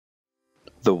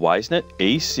The Wisenet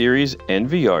A-Series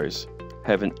NVRs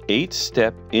have an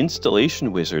 8-step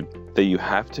installation wizard that you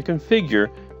have to configure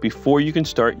before you can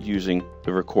start using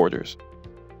the recorders.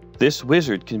 This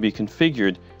wizard can be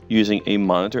configured using a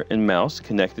monitor and mouse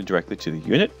connected directly to the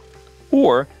unit,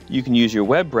 or you can use your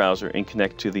web browser and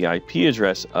connect to the IP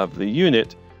address of the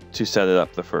unit to set it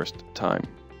up the first time.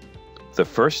 The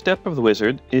first step of the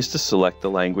wizard is to select the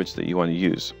language that you want to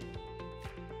use.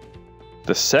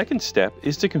 The second step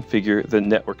is to configure the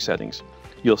network settings.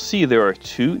 You'll see there are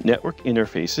two network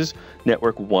interfaces.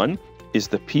 Network 1 is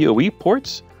the PoE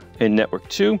ports, and network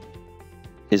 2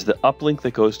 is the uplink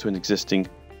that goes to an existing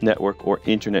network or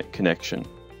internet connection.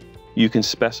 You can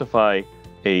specify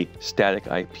a static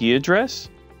IP address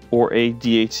or a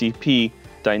DHCP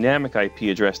dynamic IP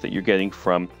address that you're getting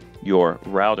from your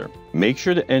router. Make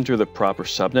sure to enter the proper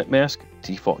subnet mask,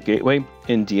 default gateway,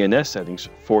 and DNS settings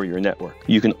for your network.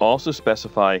 You can also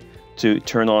specify to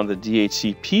turn on the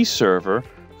DHCP server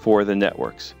for the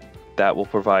networks. That will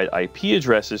provide IP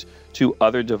addresses to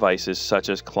other devices such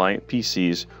as client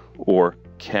PCs or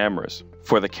cameras.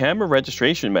 For the camera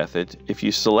registration method, if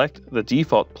you select the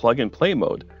default plug-and-play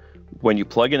mode, when you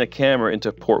plug in a camera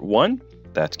into port 1,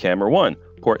 that's camera 1.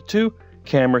 Port 2,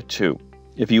 camera 2.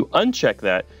 If you uncheck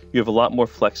that, you have a lot more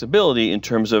flexibility in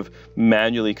terms of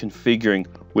manually configuring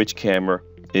which camera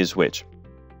is which.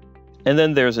 And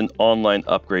then there's an online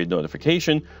upgrade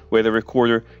notification where the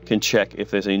recorder can check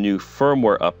if there's a new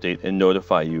firmware update and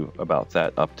notify you about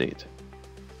that update.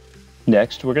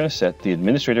 Next, we're going to set the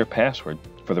administrator password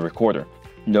for the recorder.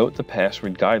 Note the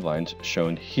password guidelines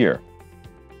shown here.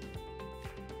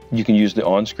 You can use the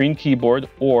on-screen keyboard,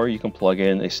 or you can plug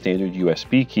in a standard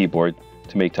USB keyboard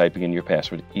to make typing in your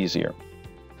password easier.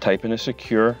 Type in a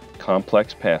secure,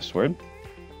 complex password,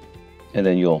 and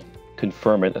then you'll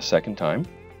confirm it a second time.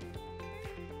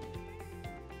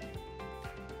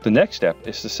 The next step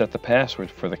is to set the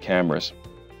password for the cameras.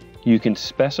 You can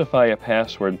specify a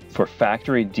password for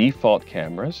factory default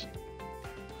cameras,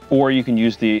 or you can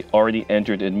use the already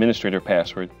entered administrator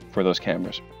password for those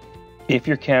cameras. If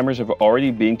your cameras have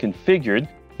already been configured,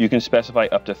 you can specify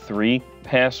up to 3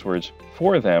 passwords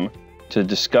for them to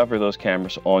discover those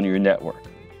cameras on your network.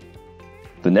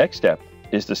 The next step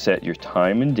is to set your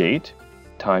time and date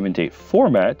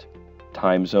format,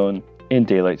 time zone, and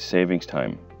daylight savings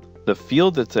time. The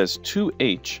field that says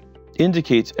 2H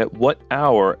indicates at what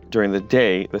hour during the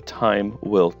day the time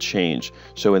will change.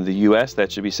 So in the US,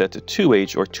 that should be set to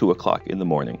 2H or 2 o'clock in the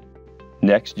morning.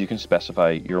 Next, you can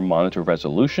specify your monitor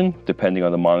resolution depending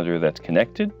on the monitor that's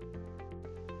connected.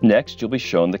 Next, you'll be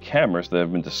shown the cameras that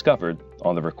have been discovered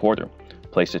on the recorder.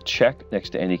 Place a check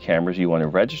next to any cameras you want to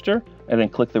register, and then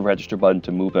click the register button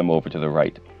to move them over to the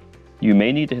right. You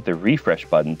may need to hit the refresh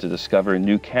button to discover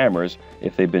new cameras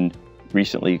if they've been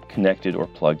recently connected or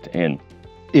plugged in.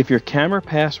 If your camera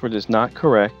password is not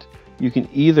correct, you can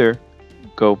either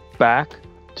go back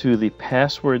to the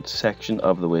password section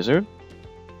of the wizard,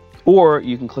 or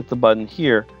you can click the button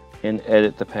here and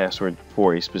edit the password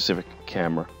for a specific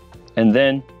camera. And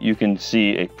then you can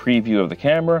see a preview of the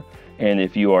camera, and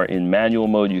if you are in manual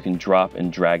mode, you can drop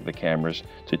and drag the cameras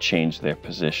to change their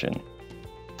position.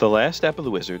 The last step of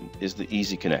the wizard is the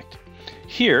Easy Connect.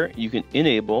 Here you can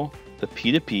enable the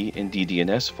P2P and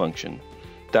DDNS function.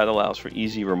 That allows for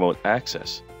easy remote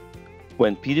access.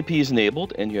 When P2P is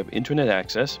enabled and you have internet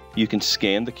access, you can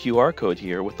scan the QR code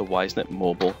here with the Wisenet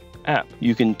mobile app.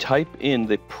 You can type in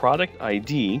the product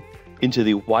ID into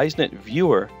the Wisenet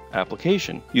Viewer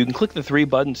application. You can click the 3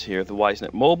 buttons here, the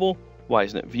Wisenet Mobile,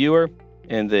 Wisenet Viewer,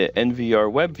 and the NVR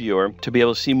Web Viewer, to be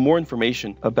able to see more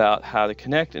information about how to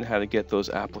connect and how to get those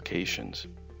applications.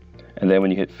 And then when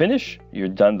you hit finish, you're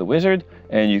done the wizard,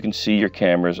 and you can see your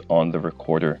cameras on the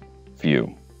recorder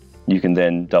view. You can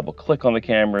then double click on the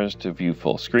cameras to view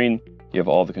full screen. You have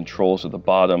all the controls at the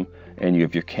bottom, and you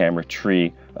have your camera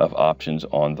tree of options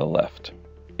on the left.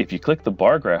 If you click the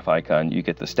bar graph icon, you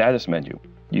get the status menu.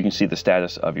 You can see the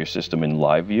status of your system in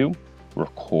live view,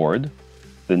 record,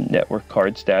 the network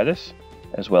card status,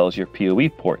 as well as your PoE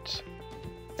ports.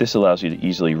 This allows you to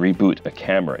easily reboot a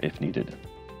camera if needed.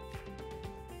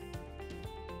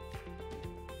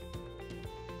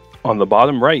 On the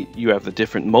bottom right, you have the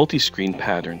different multi-screen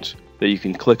patterns that you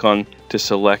can click on to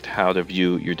select how to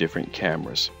view your different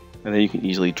cameras. And then you can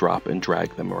easily drop and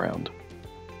drag them around.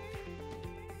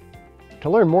 To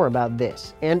learn more about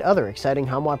this and other exciting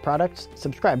Hanwha products,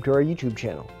 subscribe to our YouTube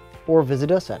channel or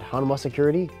visit us at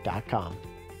hanwhasecurity.com.